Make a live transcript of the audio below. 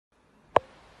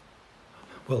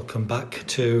Welcome back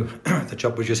to the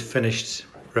job we just finished,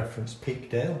 reference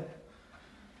PEAKDALE,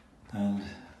 and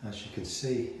as you can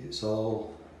see it's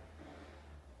all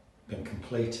been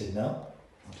completed now.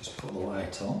 I'll just put the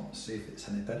light on, see if it's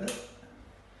any better.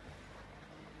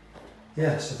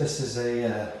 Yeah, so this is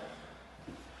a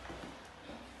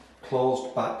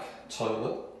closed back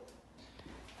toilet,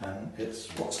 and it's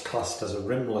what's classed as a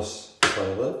rimless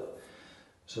toilet,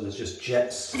 so there's just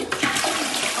jets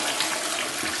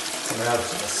coming out at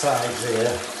the sides here,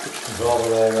 which comes all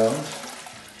the way around,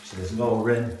 so there's no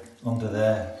rim under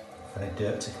there for any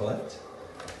dirt to collect,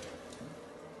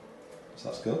 so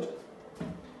that's good.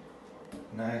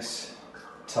 Nice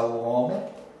towel warmer,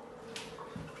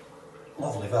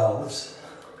 lovely valves,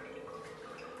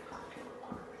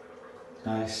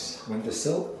 nice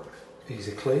windowsill,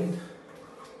 easy clean.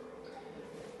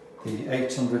 The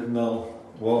 800mm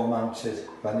wall mounted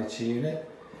vanity unit,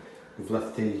 we've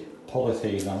left the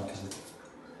polythene on because the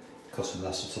customer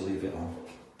asked us to leave it on.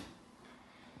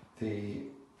 The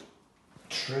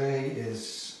tray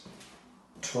is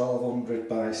 1200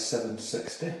 by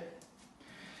 760,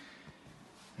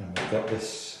 and we've got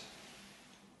this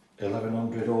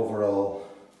 1100 overall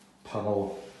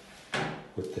panel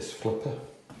with this flipper,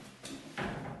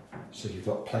 so you've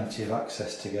got plenty of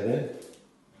access to get in.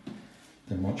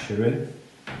 Then once you're in,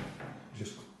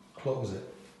 just close it.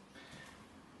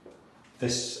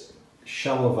 This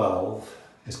shower valve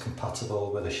is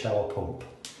compatible with a shower pump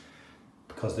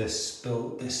because this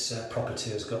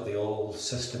property has got the old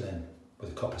system in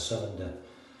with a copper cylinder,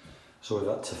 so we've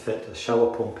had to fit a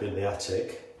shower pump in the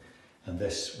attic, and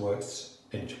this works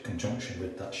in conjunction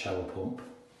with that shower pump.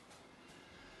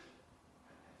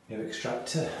 New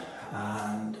extractor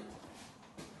and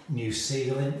new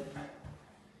ceiling,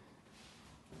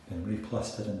 been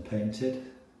replastered and painted.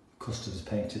 Customers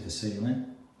painted the ceiling.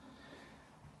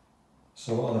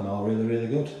 So all in all, really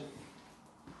good.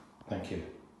 Thank you.